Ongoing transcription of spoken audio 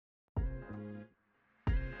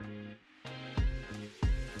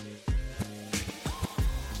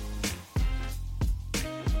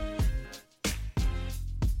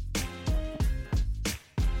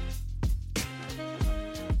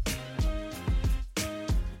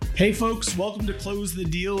Hey folks, welcome to Close the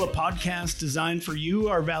Deal, a podcast designed for you,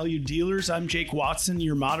 our valued dealers. I'm Jake Watson,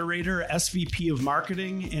 your moderator, SVP of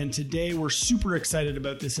Marketing, and today we're super excited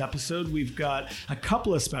about this episode. We've got a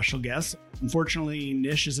couple of special guests. Unfortunately,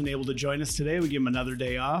 Nish isn't able to join us today. We give him another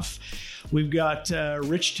day off. We've got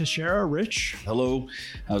Rich Teixeira. Rich. Hello.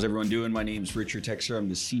 How's everyone doing? My name is Richard Teixeira. I'm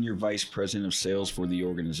the Senior Vice President of Sales for the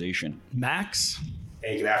organization. Max.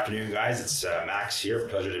 Hey, good afternoon, guys. It's Max here.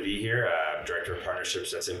 Pleasure to be here. Director of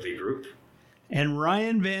Partnerships at Simply Group. And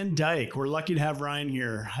Ryan VanDyk. We're lucky to have Ryan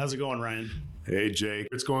here. How's it going, Ryan? Hey, Jake.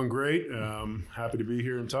 It's going great. Happy to be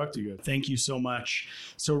here and talk to you guys. Thank you so much.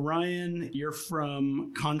 So, Ryan, you're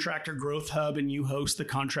from Contractor Growth Hub and you host the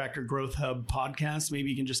Contractor Growth Hub Podcast.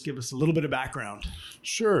 Maybe you can just give us a little bit of background.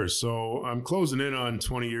 Sure. So I'm closing in on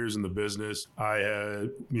 20 years in the business. I,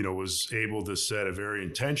 was able to set a very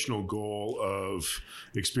intentional goal of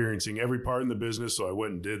experiencing every part in the business. So I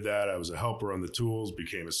went and did that. I was a helper on the tools,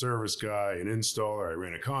 became a service guy, an installer. I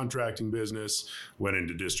ran a contracting business, went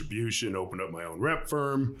into distribution, opened up my own rep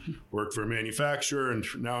firm, worked for a manufacturer, and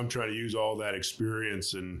now I'm trying to use all that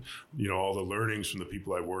experience and all the learnings from the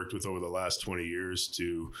people I've worked with over the last 20 years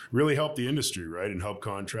to really help the industry, right, and help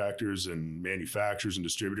contractors and manufacturers and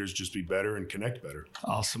distributors just be better and connect better.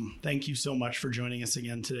 Awesome. Thank you so much for joining us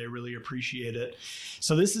again today. Really appreciate it.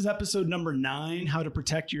 So this is episode number 9, how to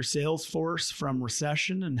protect your sales force from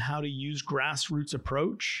recession and how to use grassroots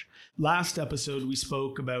approach. Last episode, we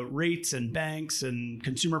spoke about rates and banks and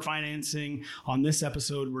consumer financing. On this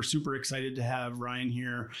episode, we're super excited to have Ryan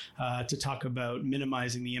here to talk about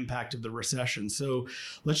minimizing the impact of the recession. So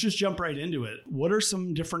let's just jump right into it. What are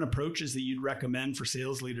some different approaches that you'd recommend for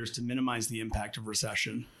sales leaders to minimize the impact of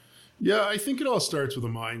recession? Yeah, I think it all starts with a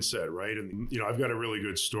mindset, right? And, I've got a really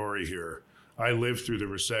good story here. I lived through the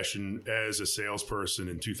recession as a salesperson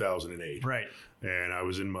in 2008. Right. And I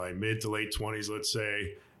was in my mid to late 20s, let's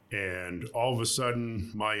say. And all of a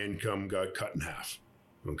sudden, my income got cut in half.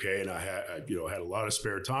 Okay, and I had a lot of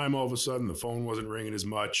spare time. All of a sudden, the phone wasn't ringing as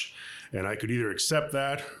much, and I could either accept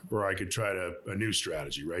that or I could try a new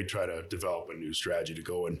strategy, right? Try to develop a new strategy to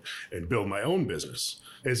go and build my own business.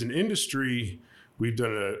 As an industry, we've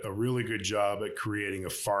done a really good job at creating a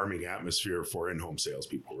farming atmosphere for in-home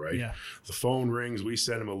salespeople, right? Yeah. The phone rings, we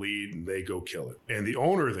send them a lead, and they go kill it. And the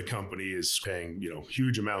owner of the company is paying,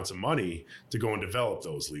 huge amounts of money to go and develop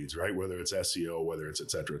those leads, right? Whether it's SEO, whether it's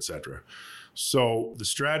et cetera, et cetera. So the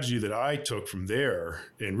strategy that I took from there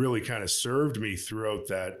and really kind of served me throughout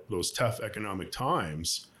those tough economic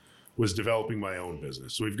times was developing my own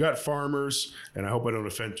business. So we've got farmers, and I hope I don't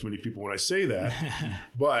offend too many people when I say that,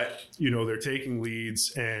 but they're taking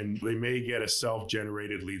leads and they may get a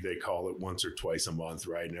self-generated lead, they call it, once or twice a month,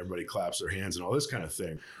 right? And everybody claps their hands and all this kind of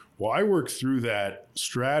thing. Well, I worked through that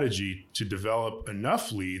strategy to develop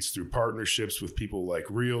enough leads through partnerships with people like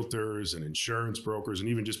realtors and insurance brokers, and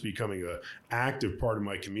even just becoming an active part of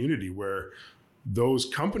my community where those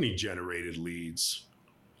company generated leads,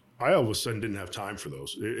 I all of a sudden didn't have time for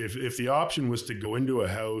those. If the option was to go into a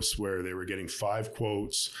house where they were getting 5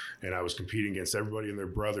 quotes and I was competing against everybody and their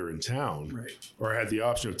brother in town, right, or I had the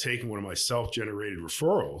option of taking one of my self-generated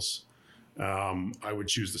referrals, I would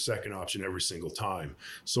choose the second option every single time.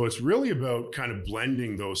 So it's really about kind of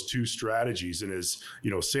blending those two strategies. And as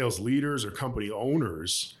sales leaders or company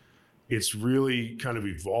owners, it's really kind of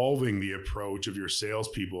evolving the approach of your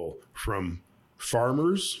salespeople from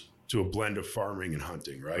farmers to a blend of farming and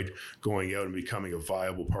hunting, right? Going out and becoming a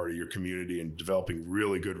viable part of your community and developing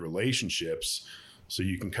really good relationships so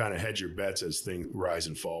you can kind of hedge your bets as things rise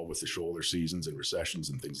and fall with the shoulder seasons and recessions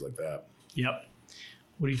and things like that. Yep.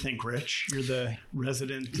 What do you think, Rich? You're the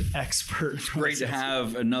resident expert. Great to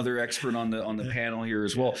have another expert on the panel here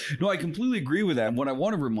as well. No, I completely agree with that. And what I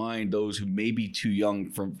want to remind those who may be too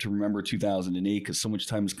young to remember 2008, because so much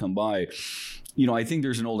time has come by, I think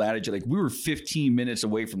there's an old adage, like we were 15 minutes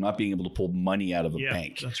away from not being able to pull money out of a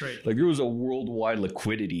bank. That's right. Like there was a worldwide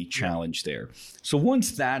liquidity challenge there. So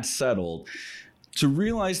once that's settled, to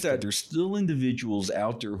realize that there's still individuals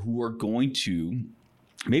out there who are going to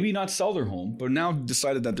maybe not sell their home, but now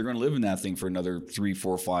decided that they're going to live in that thing for another 3,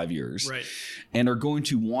 4, 5 years. Right. And are going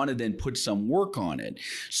to want to then put some work on it.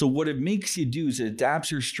 So what it makes you do is it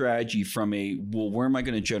adapts your strategy from where am I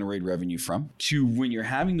going to generate revenue from, to when you're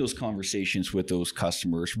having those conversations with those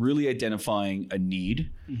customers, really identifying a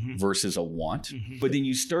need versus a want. But then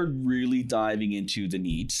you start really diving into the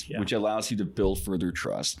needs, which allows you to build further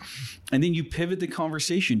trust. And then you pivot the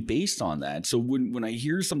conversation based on that. So when I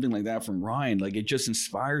hear something like that from Ryan, like it just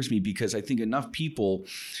inspires me, because I think enough people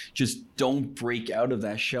just don't break out of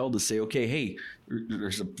that shell to say, okay, hey,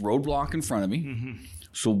 there's a roadblock in front of me.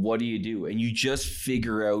 So what do you do? And you just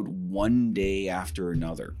figure out one day after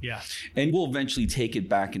another. Yeah. And we'll eventually take it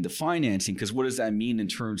back into financing, because what does that mean in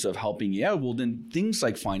terms of helping you out? Well, then things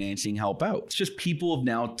like financing help out. It's just people have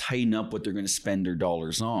now tightened up what they're going to spend their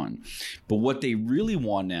dollars on. But what they really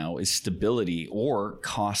want now is stability or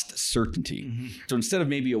cost certainty. Mm-hmm. So instead of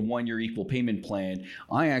maybe a 1-year equal payment plan,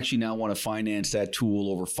 I actually now want to finance that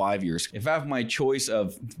tool over 5 years. If I have my choice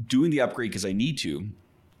of doing the upgrade because I need to,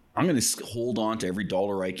 I'm going to hold on to every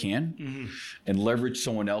dollar I can and leverage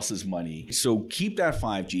someone else's money. So keep that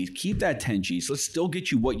 5Gs, keep that 10Gs. Let's still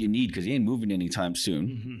get you what you need because you ain't moving anytime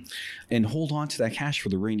soon. And hold on to that cash for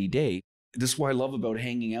the rainy day. This is what I love about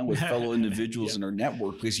hanging out with fellow individuals in our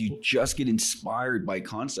network, because you just get inspired by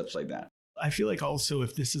concepts like that. I feel like also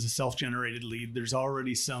if this is a self-generated lead, there's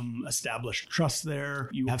already some established trust there.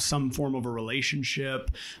 You have some form of a relationship,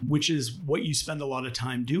 which is what you spend a lot of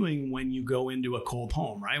time doing when you go into a cold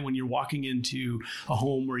home, right? When you're walking into a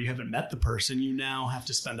home where you haven't met the person, you now have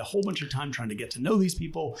to spend a whole bunch of time trying to get to know these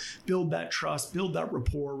people, build that trust, build that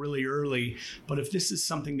rapport really early. But if this is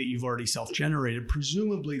something that you've already self-generated,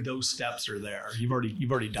 presumably those steps are there. You've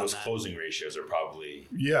already done those that. Closing ratios are probably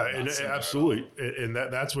and absolutely, and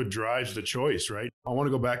that's what drives the choice, right? I want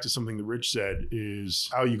to go back to something that Rich said, is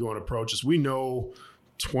how you go and approach this. We know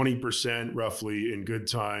 20% roughly in good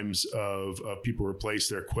times of people replace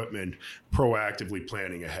their equipment proactively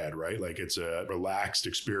planning ahead, right? Like it's a relaxed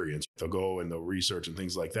experience. They'll go and they'll research and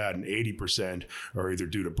things like that. And 80% are either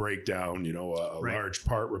due to breakdown, a large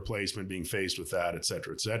part replacement, being faced with that, et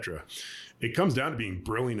cetera, et cetera. It comes down to being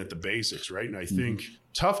brilliant at the basics, right? And I think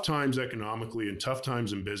tough times economically and tough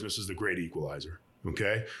times in business is the great equalizer.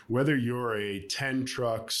 Okay. Whether you're a 10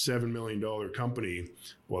 truck, $7 million company,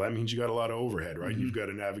 well, that means you got a lot of overhead, right? You've got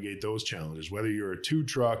to navigate those challenges. Whether you're a 2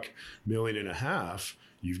 truck, $1.5 million,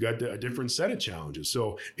 you've got a different set of challenges.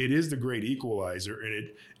 So it is the great equalizer.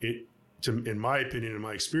 And it in my opinion, in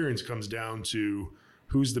my experience, comes down to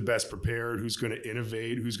who's the best prepared, who's going to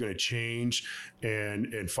innovate, who's going to change,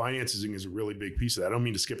 and financing is a really big piece of that. I don't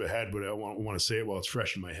mean to skip ahead, but I want to say it while it's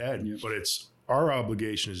fresh in my head. Yep. But it's our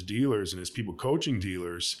obligation as dealers and as people coaching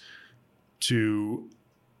dealers to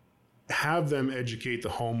have them educate the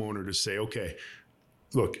homeowner to say, okay,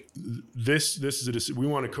 look, this is a decision. We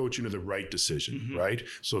want to coach you into the right decision, right?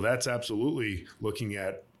 So that's absolutely looking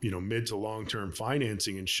at, mid to long-term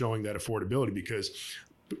financing and showing that affordability, because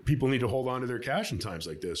people need to hold on to their cash in times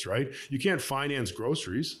like this, right? You can't finance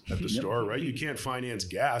groceries at the store, right? You can't finance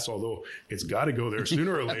gas, although it's got to go there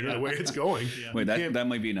sooner or later the way it's going. Wait, that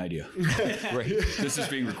might be an idea. Right. This is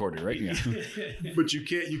being recorded, right? Yeah. But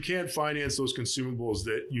you can't finance those consumables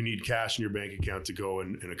that you need cash in your bank account to go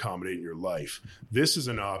and accommodate in your life. This is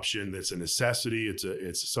an option that's a necessity.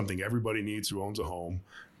 It's something everybody needs who owns a home.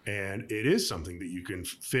 And it is something that you can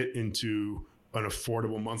fit into an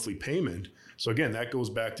affordable monthly payment. So again, that goes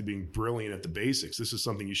back to being brilliant at the basics. This is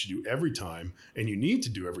something you should do every time, and you need to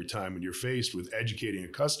do every time when you're faced with educating a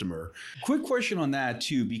customer. Quick question on that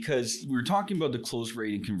too, because we were talking about the close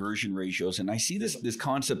rate and conversion ratios, and I see this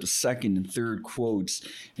concept of second and third quotes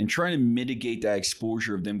and trying to mitigate that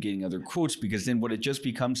exposure of them getting other quotes, because then what it just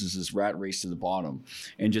becomes is this rat race to the bottom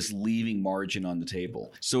and just leaving margin on the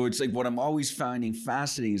table. So it's like what I'm always finding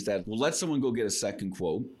fascinating is that we'll let someone go get a second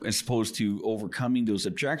quote as opposed to overcoming those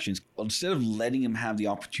objections. Instead of letting them have the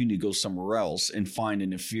opportunity to go somewhere else and find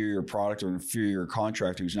an inferior product or an inferior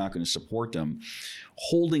contractor who's not going to support them,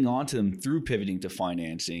 holding on to them through pivoting to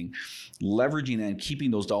financing, leveraging that and keeping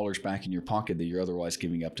those dollars back in your pocket that you're otherwise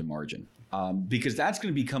giving up to margin. Because that's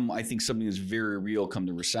going to become, I think, something that's very real come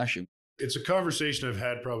the recession. It's a conversation I've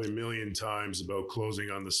had probably a million times about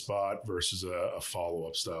closing on the spot versus a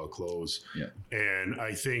follow-up style close. Yeah. And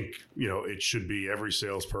I think, it should be every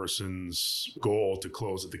salesperson's goal to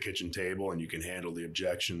close at the kitchen table, and you can handle the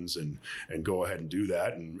objections and go ahead and do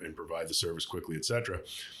that and provide the service quickly, et cetera.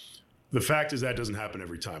 The fact is that doesn't happen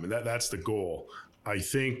every time, and that's the goal. I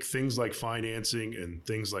think things like financing and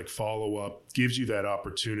things like follow-up gives you that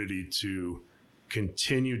opportunity to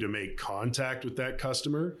continue to make contact with that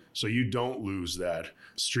customer so you don't lose that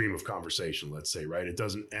stream of conversation, let's say, right? It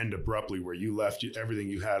doesn't end abruptly where you left everything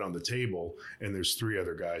you had on the table and there's 3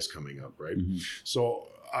 other guys coming up, right? So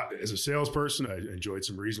as a salesperson, I enjoyed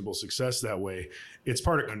some reasonable success that way. It's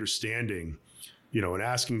part of understanding, and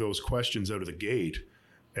asking those questions out of the gate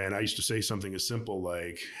And I used to say something as simple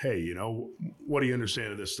like, hey, you know, what do you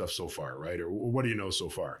understand of this stuff so far, right? Or what do you know so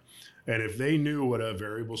far? And if they knew what a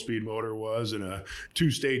variable speed motor was and a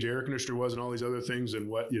 2-stage air conditioner was and all these other things and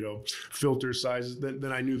what, you know, filter sizes,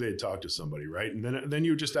 then I knew they'd talk to somebody, right? And then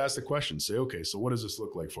you just ask the question, say, okay, so what does this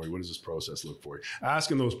look like for you? What does this process look for you?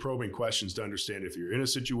 Asking those probing questions to understand if you're in a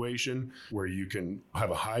situation where you can have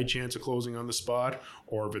a high chance of closing on the spot,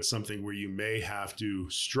 or if it's something where you may have to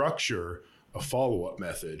structure a follow-up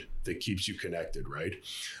method that keeps you connected, right?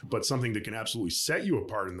 But something that can absolutely set you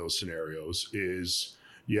apart in those scenarios is,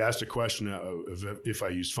 you asked a question of if I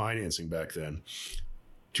used financing back then.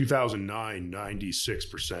 2009,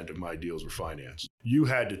 96% of my deals were financed. You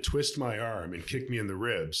had to twist my arm and kick me in the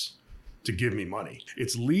ribs to give me money.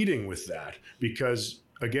 It's leading with that because,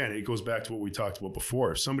 again, it goes back to what we talked about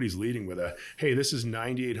before. If somebody's leading with a, hey, this is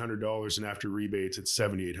 $9,800 and after rebates, it's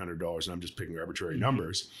 $7,800 and I'm just picking arbitrary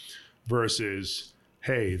numbers, versus,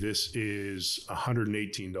 hey, this is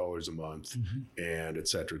 $118 a month and et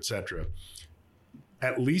cetera,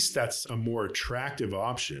 at least that's a more attractive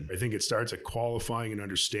option. I think it starts at qualifying and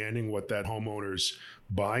understanding what that homeowner's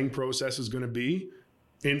buying process is going to be,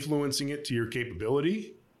 influencing it to your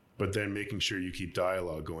capability, but then making sure you keep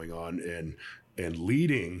dialogue going on and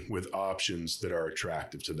leading with options that are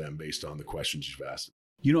attractive to them based on the questions you've asked.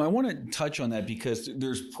 You know, I want to touch on that because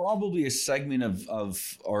there's probably a segment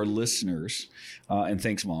of our listeners, and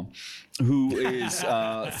thanks, Mom, who is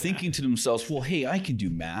thinking to themselves, well, hey, I can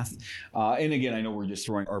do math. And again, I know we're just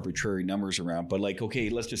throwing arbitrary numbers around, but like,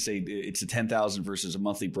 okay, let's just say it's a 10,000 versus a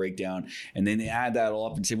monthly breakdown. And then they add that all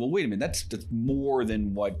up and say, well, wait a minute, that's more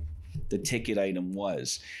than what the ticket item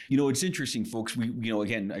was. You know, it's interesting, folks.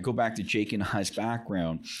 Again, I go back to Jake and I's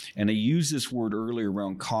background, and I used this word earlier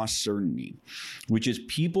around cost certainty, which is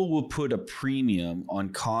people will put a premium on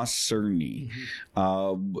cost certainty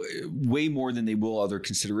way more than they will other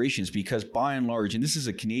considerations, because by and large, and this is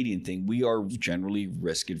a Canadian thing, we are generally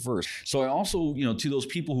risk adverse. So I also, to those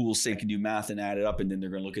people who will say I can do math and add it up, and then they're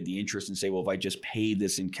going to look at the interest and say, well, if I just paid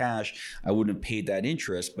this in cash, I wouldn't have paid that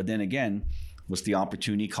interest. But then again, what's the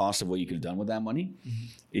opportunity cost of what you could have done with that money?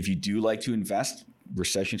 If you do like to invest,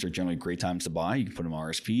 recessions are generally great times to buy. You can put them on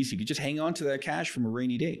RSPs. You can just hang on to that cash from a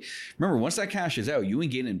rainy day. Remember, once that cash is out, you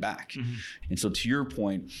ain't getting it back. And so to your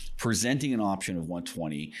point, presenting an option of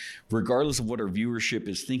 120, regardless of what our viewership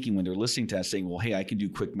is thinking when they're listening to us, saying, well, hey, I can do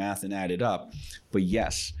quick math and add it up. But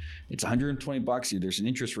yes, it's $120. There's an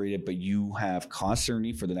interest rate, but you have cost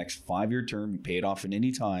certainty for the next 5-year term. You pay it off at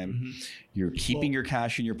any time. You're keeping your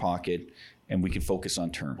cash in your pocket, and we can focus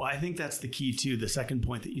on term. Well, I think that's the key too. The second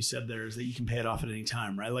point that you said there is that you can pay it off at any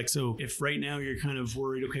time, right? Like, so if right now you're kind of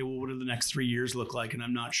worried, okay, well, what do the next 3 years look like? And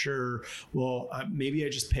I'm not sure. Well, maybe I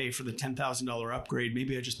just pay for the $10,000 upgrade.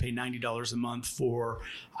 Maybe I just pay $90 a month for,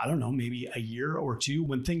 I don't know, maybe a year or two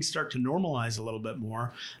when things start to normalize a little bit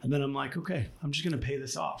more. And then I'm like, okay, I'm just going to pay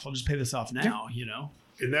this off. I'll just pay this off now,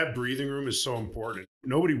 And that breathing room is so important.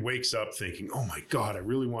 Nobody wakes up thinking, oh my God, I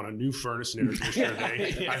really want a new furnace and air conditioner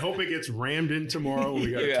today. I hope it gets rammed in tomorrow.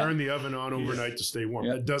 We got to turn the oven on overnight to stay warm.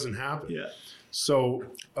 That doesn't happen. So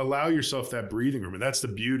allow yourself that breathing room. And that's the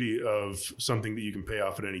beauty of something that you can pay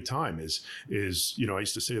off at any time is I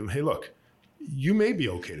used to say to them, hey, look, you may be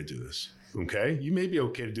okay to do this. Okay. You may be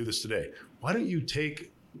okay to do this today. Why don't you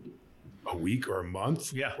take a week or a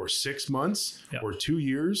month or 6 months or 2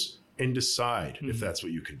 years and decide if that's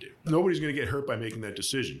what you can do. Nobody's going to get hurt by making that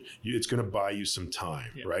decision. It's going to buy you some time,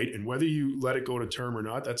 right? And whether you let it go to term or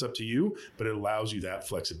not, that's up to you, but it allows you that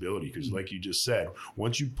flexibility because like you just said,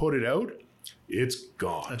 once you put it out, it's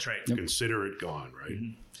gone. That's right. Consider it gone,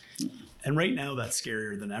 right? And right now that's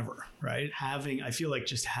scarier than ever, right? I feel like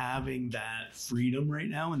just having that freedom right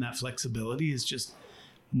now and that flexibility is just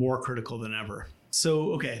more critical than ever.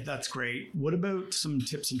 So, okay, that's great. What about some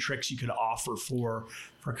tips and tricks you could offer for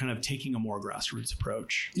kind of taking a more grassroots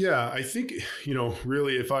approach? Yeah, I think,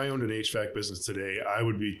 really, if I owned an HVAC business today, I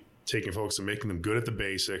would be taking folks and making them good at the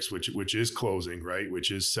basics, which is closing, right?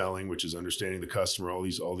 Which is selling, which is understanding the customer, all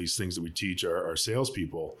these things that we teach our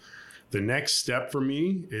salespeople. The next step for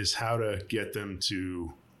me is how to get them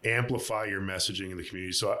to amplify your messaging in the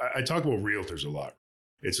community. So I talk about realtors a lot.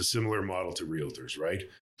 It's a similar model to realtors, right?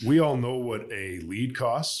 We all know what a lead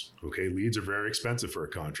costs. Okay, leads are very expensive for a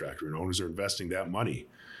contractor, and owners are investing that money.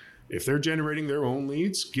 If they're generating their own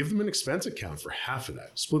leads, give them an expense account for half of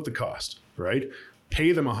that. Split the cost, right?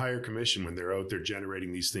 pay them a higher commission when they're out there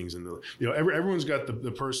generating these things. And everyone's got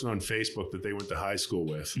the person on Facebook that they went to high school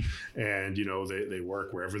with, and they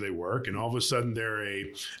work wherever they work, and all of a sudden they're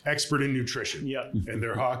a expert in nutrition, and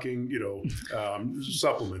they're hawking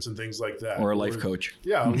supplements and things like that, or a life coach.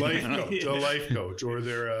 Yeah, a life coach, or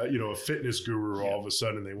they're a fitness guru. All of a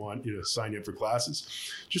sudden they want you to sign you up for classes.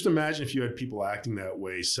 Just imagine if you had people acting that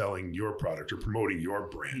way, selling your product or promoting your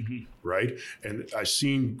brand, right? And I've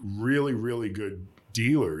seen really, really good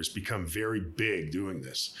dealers become very big doing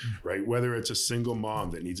this, right? Whether it's a single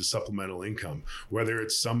mom that needs a supplemental income, whether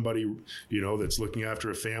it's somebody, that's looking after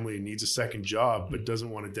a family and needs a second job, but doesn't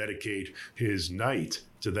want to dedicate his night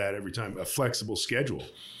to that every time, a flexible schedule.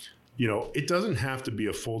 It doesn't have to be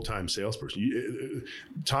a full-time salesperson.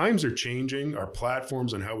 Times are changing. Our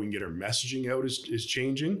platforms on how we can get our messaging out is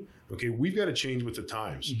changing. Okay, we've got to change with the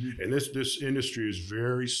times. And this industry is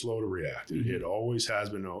very slow to react. It always has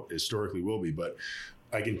been, historically will be. But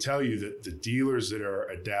I can tell you that the dealers that are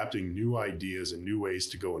adapting new ideas and new ways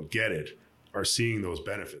to go and get it are seeing those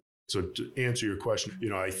benefits. So to answer your question,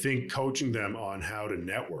 I think coaching them on how to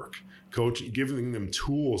network, giving them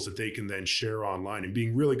tools that they can then share online, and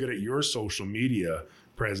being really good at your social media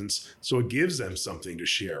presence, so it gives them something to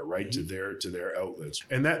share, right, to their outlets.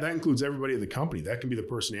 And that includes everybody at the company. That can be the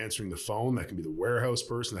person answering the phone, that can be the warehouse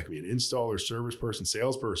person, that can be an installer, service person,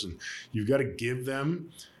 salesperson. You've got to give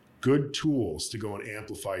them good tools to go and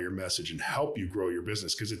amplify your message and help you grow your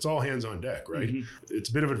business, because it's all hands on deck, right?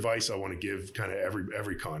 It's a bit of advice I want to give kind of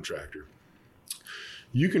every contractor.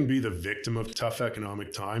 You can be the victim of tough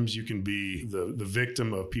economic times. You can be the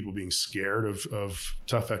victim of people being scared of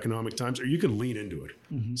tough economic times, or you can lean into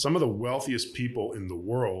it. Some of the wealthiest people in the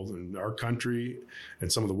world, in our country,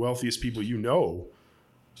 and some of the wealthiest people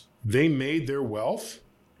they made their wealth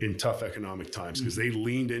in tough economic times because they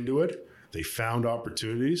leaned into it. They found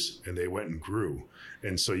opportunities and they went and grew.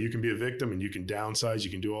 And so you can be a victim and you can downsize, you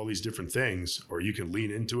can do all these different things, or you can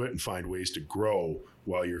lean into it and find ways to grow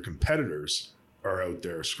while your competitors are out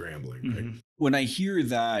there scrambling. Right? When I hear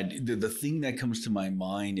that, the thing that comes to my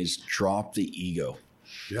mind is drop the ego.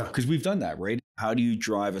 Yeah. Because we've done that, right? How do you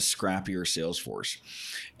drive a scrappier sales force?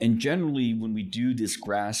 And generally, when we do this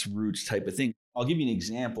grassroots type of thing, I'll give you an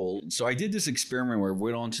example. So I did this experiment where I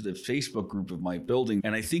went onto the Facebook group of my building,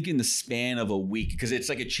 and I think in the span of a week, because it's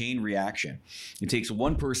like a chain reaction, it takes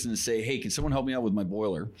one person to say, hey, can someone help me out with my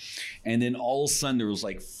boiler? And then all of a sudden there was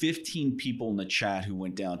like 15 people in the chat who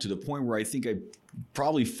went down, to the point where I think I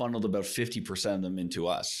probably funneled about 50% of them into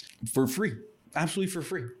us for free, absolutely for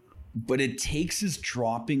free. But it takes this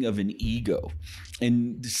dropping of an ego.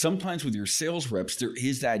 And sometimes with your sales reps, there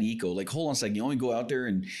is that ego. Like, hold on a second, you only go out there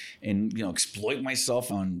and exploit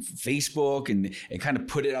myself on Facebook and kind of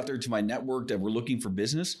put it out there to my network that we're looking for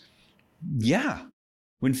business. Yeah.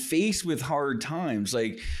 When faced with hard times,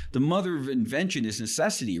 like the mother of invention is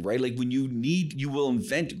necessity, right? Like when you will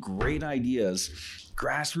invent great ideas,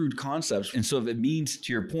 grassroots concepts. And so if it means,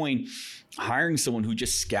 to your point, hiring someone who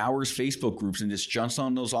just scours Facebook groups and just jumps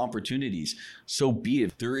on those opportunities, so be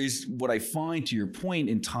it. There is, what I find, to your point,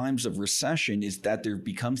 in times of recession, is that there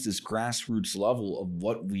becomes this grassroots level of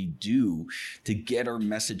what we do to get our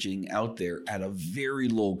messaging out there at a very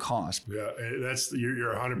low cost. Yeah,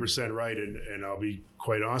 you're 100% right. And I'll be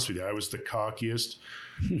quite honest with you, I was the cockiest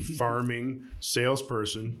farming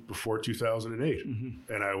salesperson before 2008.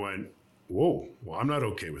 And I went, whoa, well, I'm not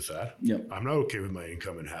okay with that. Yep. I'm not okay with my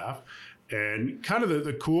income in half. And kind of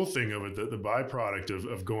the cool thing of it, the byproduct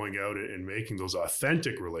of going out and making those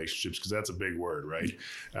authentic relationships, because that's a big word, right?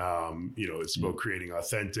 It's about creating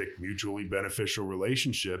authentic, mutually beneficial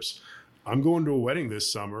relationships. I'm going to a wedding this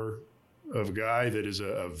summer of a guy that is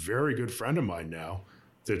a very good friend of mine now,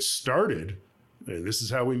 that started, and this is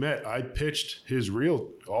how we met. I pitched his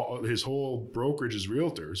whole brokerage as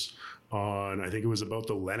realtors on, I think it was about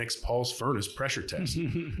the Lennox Pulse furnace pressure test,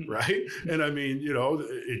 right? And I mean,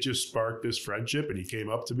 it just sparked this friendship, and he came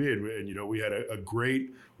up to me, and we had a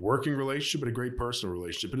great working relationship and a great personal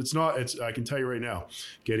relationship. But I can tell you right now,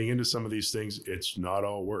 getting into some of these things, it's not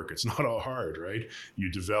all work. It's not all hard, right?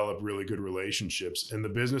 You develop really good relationships, and the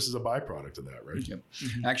business is a byproduct of that, right? Yep.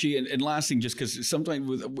 Actually, and last thing, just because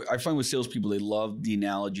sometimes I find with salespeople, they love the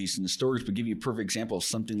analogies and the stories, but give you a perfect example of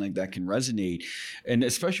something like that can resonate. And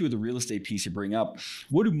especially with the real estate piece you bring up,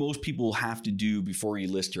 what do most people have to do before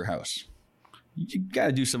you list your house? You got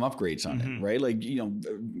to do some upgrades on it, right? Like,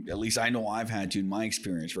 at least I know I've had to in my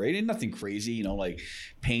experience, right? And nothing crazy, like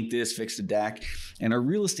paint this, fix the deck. And our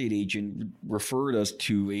real estate agent referred us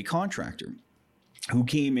to a contractor who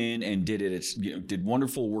came in and did it. Did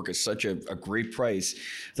wonderful work at such a great price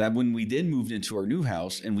that when we then moved into our new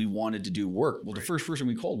house and we wanted to do work, well, the first person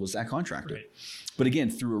we called was that contractor. Right. But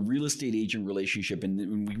again, through a real estate agent relationship,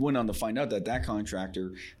 and we went on to find out that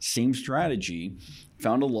contractor, same strategy,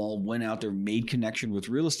 found a lull, went out there, made connection with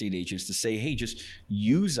real estate agents to say, hey, just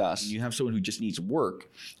use us. You have someone who just needs work,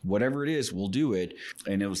 whatever it is, we'll do it.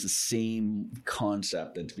 And it was the same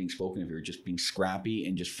concept that's being spoken of here, just being scrappy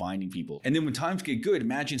and just finding people. And then when times get good,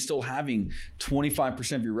 imagine still having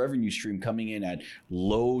 25% of your revenue stream coming in at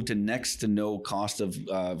low to next to no cost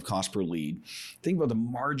per lead. Think about the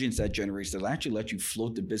margins that generates that'll actually let you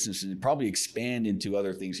float the business and probably expand into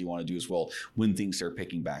other things you want to do as well when things start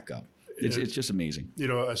picking back up. It's just amazing.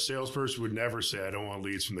 A salesperson would never say, I don't want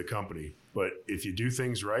leads from the company. But if you do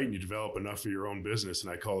things right and you develop enough of your own business,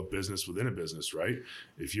 and I call it business within a business, right?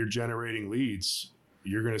 If you're generating leads,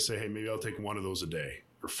 you're going to say, hey, maybe I'll take one of those a day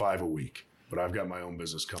or 5 a week. But I've got my own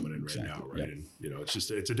business coming in right now, right? Yep. And,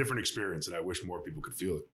 it's a different experience, and I wish more people could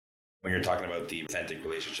feel it. When you're talking about the authentic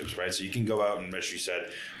relationships, right? So you can go out and, as you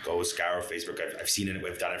said, go scour Facebook. I've seen it.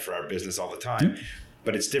 We've done it for our business all the time. Mm-hmm.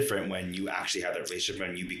 But it's different when you actually have that relationship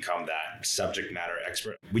and you become that subject matter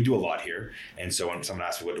expert. We do a lot here. And so when someone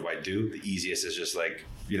asks me, what do I do? The easiest is just like,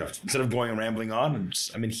 instead of going and rambling on,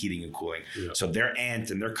 I'm in heating and cooling. Yeah. So their aunt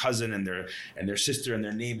and their cousin and their sister and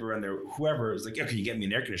their neighbor and their whoever is like, yeah, can you get me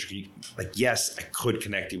an air conditioner? Yes, I could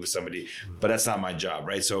connect you with somebody, but that's not my job,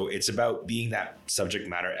 right? So it's about being that subject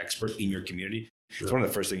matter expert in your community. Sure. It's one of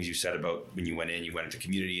the first things you said about when you went into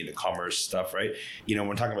community and the commerce stuff, right? When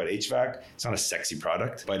we're talking about HVAC, it's not a sexy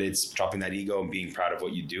product, but it's dropping that ego and being proud of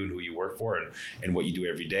what you do and who you work for and what you do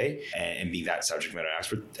every day and being that subject matter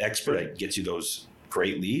expert that gets you those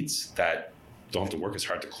great leads that don't have to work as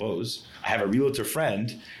hard to close. I have a realtor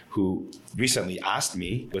friend who recently asked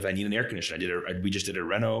me if I need an air conditioner. We just did a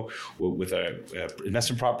reno with a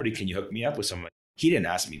investment property. Can you hook me up with someone? He didn't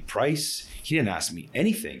ask me price. He didn't ask me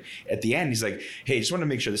anything. At the end, he's like, hey, just want to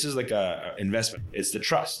make sure this is like a investment. It's the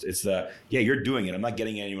trust. It's you're doing it. I'm not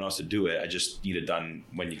getting anyone else to do it. I just need it done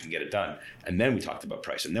when you can get it done. And then we talked about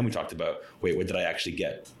price. And then we talked about, wait, what did I actually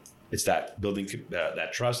get? It's that building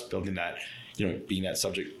that trust, building that, being that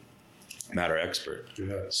subject matter expert.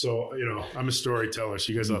 Yeah. So, I'm a storyteller,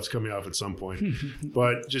 so you guys will have to cut me off at some point.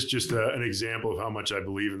 But just an example of how much I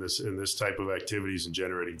believe in this type of activities and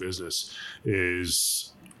generating business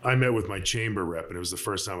is I met with my chamber rep, and it was the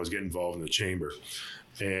first time I was getting involved in the chamber.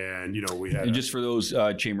 And, we had... And just for those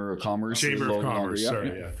Chamber of Commerce. Chamber of Commerce,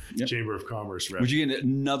 Yep. Chamber of Commerce rep. Would you get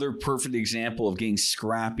another perfect example of getting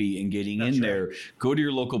scrappy and getting there? Go to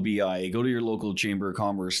your local BI, go to your local Chamber of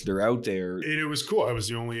Commerce. They're out there. And it was cool. I was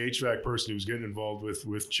the only HVAC person who was getting involved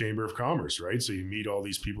with Chamber of Commerce, right? So you meet all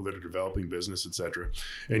these people that are developing business, et cetera.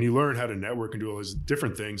 And you learn how to network and do all these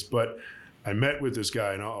different things. But I met with this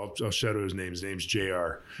guy, and I'll shout out his name. His name's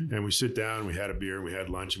JR. And we sit down, we had a beer, and we had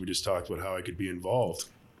lunch, and we just talked about how I could be involved.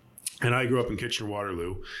 And I grew up in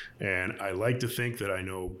Kitchener-Waterloo, and I like to think that I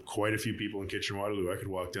know quite a few people in Kitchener-Waterloo. I could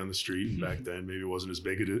walk down the street, and back then maybe it wasn't as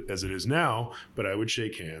big as it is now, but I would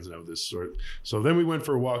shake hands and have this sort. So then we went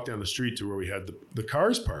for a walk down the street to where we had the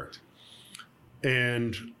cars parked.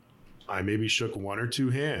 And I maybe shook one or two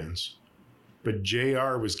hands, but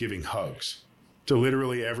JR was giving hugs to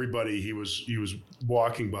literally everybody he was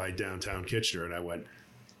walking by downtown Kitchener. And I went,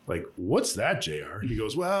 like, what's that, JR? And he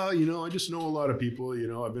goes, well, I just know a lot of people,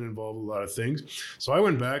 I've been involved with a lot of things. So I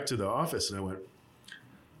went back to the office and I went,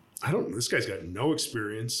 this guy's got no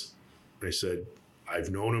experience. And I said, I've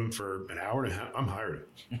known him for an hour and a half. I'm hiring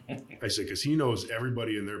him. I said, because he knows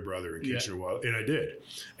everybody and their brother in Kitchener-Waterloo. And I did.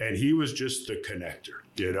 And he was just the connector.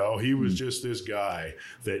 He was just this guy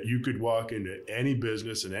that you could walk into any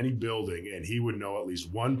business in any building and he would know at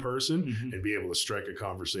least one person and be able to strike a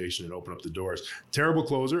conversation and open up the doors. Terrible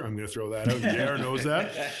closer. I'm going to throw that out. JR knows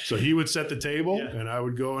that. So he would set the table and I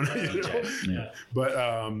would go and,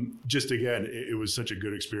 But just again, it was such a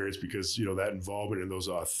good experience because, that involvement in those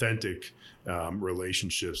authentic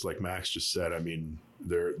relationships, like Max just said, I mean,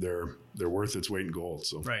 they're worth its weight in gold.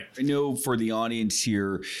 So right. I know for the audience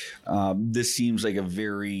here, this seems like a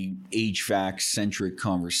very HVAC centric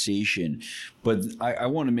conversation, but I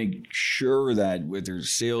want to make sure that whether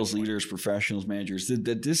sales leaders, professionals, managers,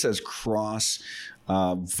 that this has cross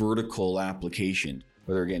vertical application.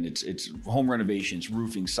 Whether again it's home renovations,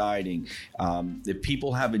 roofing, siding. If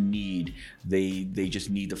people have a need, they just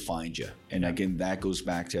need to find you. And again, that goes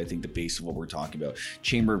back to I think the base of what we're talking about.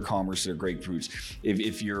 Chamber of Commerce are great roots.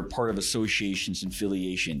 If you're part of associations and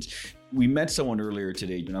affiliations, we met someone earlier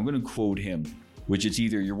today, and I'm going to quote him. which it's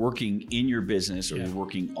either you're working in your business or you're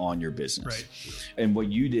working on your business. Right. And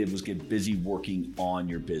what you did was get busy working on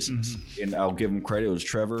your business. And I'll give him credit. It was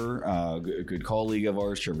Trevor, a good colleague of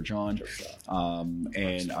ours, Trevor John.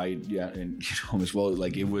 And as well,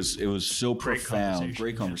 like it was so profound,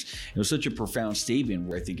 great conversation. It was such a profound statement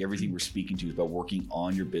where I think everything we're speaking to is about working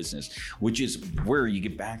on your business, which is where you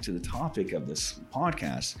get back to the topic of this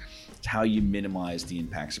podcast. It's how you minimize the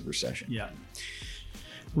impacts of recession. Yeah.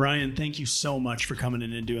 Ryan, thank you so much for coming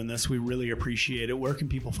in and doing this. We really appreciate it. Where can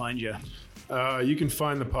people find you? You can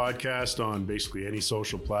find the podcast on basically any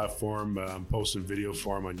social platform. I'm posting video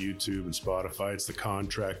form on YouTube and Spotify. It's the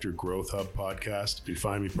Contractor Growth Hub Podcast. You can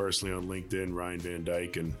find me personally on LinkedIn, Ryan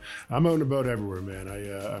VanDyk, and I'm out and about everywhere, man.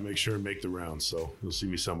 I make sure and make the rounds, so you'll see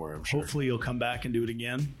me somewhere, I'm sure. Hopefully you'll come back and do it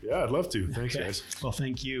again. Yeah, I'd love to. Thanks, guys. Well,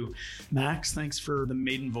 thank you. Max, thanks for the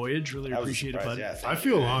maiden voyage. Really appreciate it, bud. Yeah, I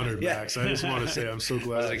feel honored, Max. I just want to say I'm so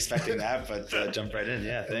glad. I wasn't expecting that, but jumped right in.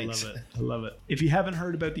 Yeah, thanks. I love it. If you haven't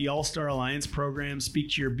heard about the All-Star Alliance program, speak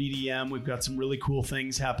to your BDM. We've got some really cool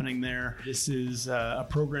things happening there. This is a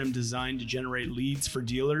program designed to generate leads for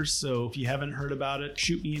dealers. So if you haven't heard about it,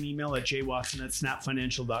 shoot me an email at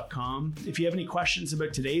jwatson@snapfinancial.com. If you have any questions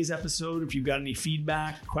about today's episode, if you've got any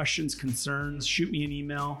feedback, questions, concerns, shoot me an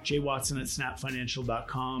email,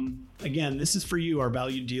 jwatson@snapfinancial.com. Again, this is for you, our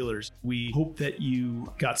valued dealers. We hope that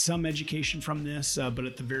you got some education from this, but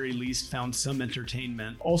at the very least found some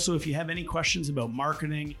entertainment. Also, if you have any questions about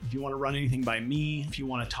marketing, if you want to run anything by me, if you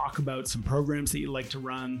want to talk about some programs that you'd like to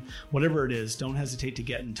run, whatever it is, don't hesitate to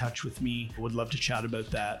get in touch with me. I would love to chat about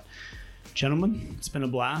that. Gentlemen, it's been a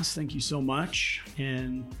blast. Thank you so much.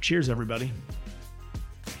 And cheers, everybody.